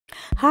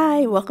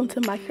Hi, welcome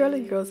to My Curly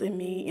Girls and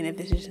Me, and if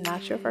this is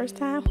not your first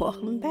time,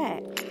 welcome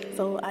back.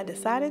 So I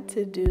decided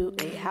to do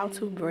a how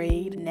to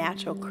braid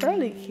natural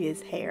curly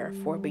kids hair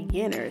for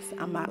beginners.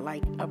 I'm not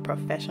like a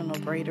professional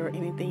braider or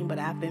anything, but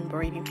I've been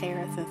braiding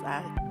hair since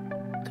I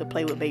could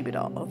play with baby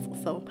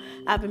dolls. So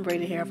I've been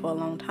braiding hair for a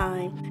long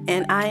time,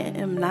 and I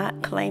am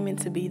not claiming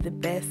to be the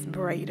best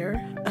braider.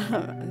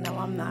 No,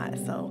 I'm not.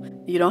 So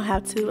you don't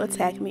have to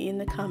attack me in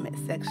the comment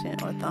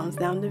section or thumbs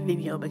down the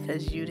video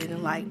because you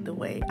didn't like the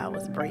way I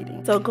was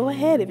braiding. So go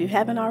ahead, if you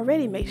haven't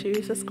already, make sure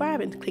you subscribe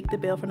and click the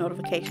bell for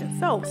notifications.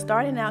 So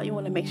starting out, you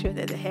want to make sure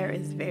that the hair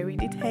is very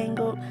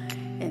detangled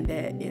and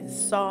that it's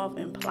soft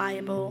and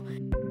pliable.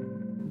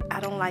 I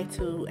don't like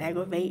to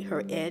aggravate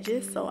her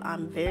edges, so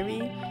I'm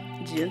very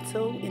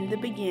gentle in the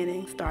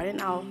beginning,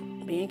 starting off,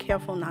 being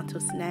careful not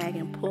to snag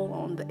and pull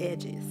on the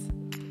edges.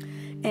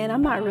 And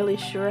I'm not really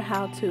sure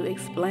how to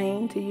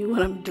explain to you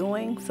what I'm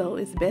doing, so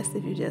it's best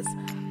if you just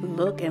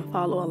look and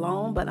follow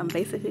along. But I'm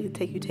basically you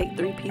take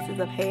 3 pieces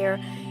of hair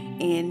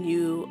and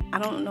I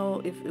don't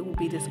know if it will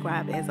be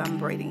described as I'm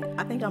braiding.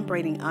 I think I'm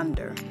braiding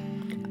under.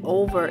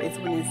 Over is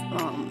when it's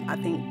I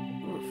think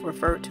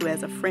referred to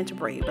as a French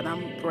braid, but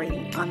I'm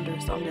braiding under,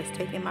 so I'm just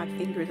taking my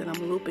fingers and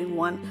I'm looping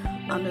one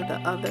under the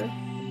other.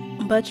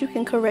 But you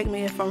can correct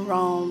me if I'm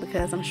wrong,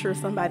 because I'm sure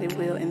somebody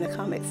will in the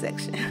comment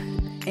section.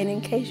 And in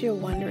case you're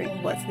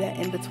wondering what's that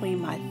in between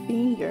my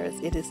fingers,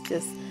 it is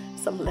just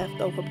some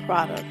leftover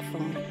product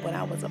from when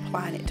I was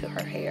applying it to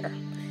her hair.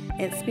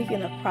 And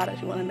speaking of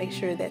products, you want to make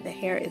sure that the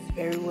hair is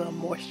very well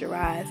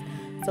moisturized.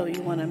 So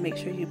you want to make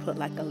sure you put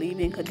like a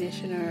leave-in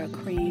conditioner, a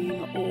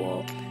cream,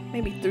 oil,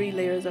 maybe 3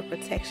 layers of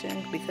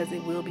protection, because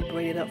it will be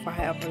braided up for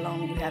however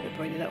long you have it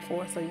braided up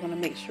for. So you want to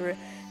make sure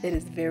that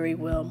it's very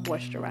well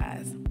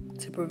moisturized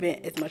to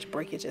prevent as much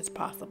breakage as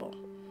possible.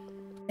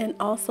 And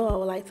also I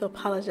would like to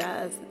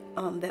apologize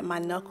that my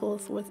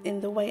knuckles was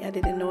in the way. I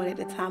didn't know it at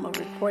the time of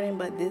recording,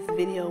 but this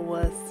video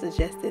was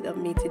suggested of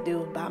me to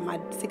do by my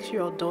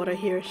 6-year-old daughter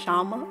here,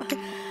 Shauma.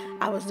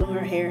 I was doing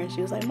her hair and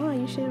she was like, Mom,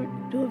 you should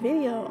do a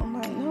video. I'm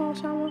like, no,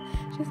 Shauma.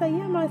 She's like,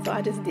 yeah, Mom. So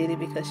I just did it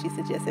because she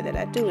suggested that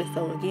I do it.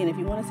 So again, if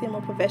you want to see a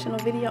more professional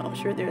video, I'm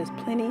sure there is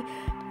plenty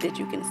that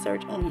you can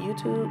search on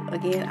YouTube.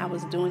 Again, I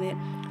was doing it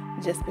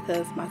just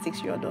because my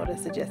 6-year-old daughter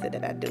suggested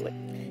that I do it,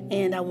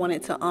 and I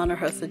wanted to honor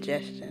her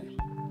suggestion.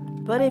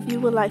 But if you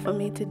would like for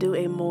me to do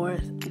a more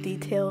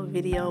detailed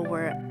video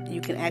where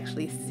you can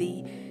actually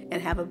see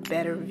and have a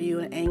better view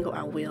and angle,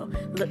 I will.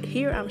 Look,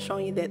 here I'm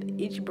showing you that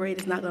each braid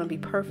is not going to be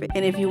perfect,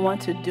 and if you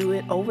want to do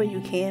it over,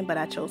 you can, but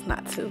I chose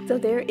not to. So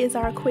there is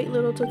our quick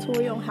little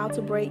tutorial on how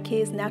to braid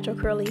kids' natural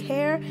curly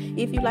hair.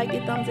 If you liked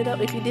it, thumbs it up.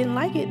 If you didn't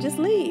like it, just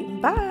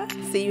leave. Bye.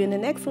 See you in the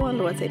next one.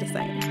 Lord say the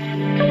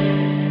same.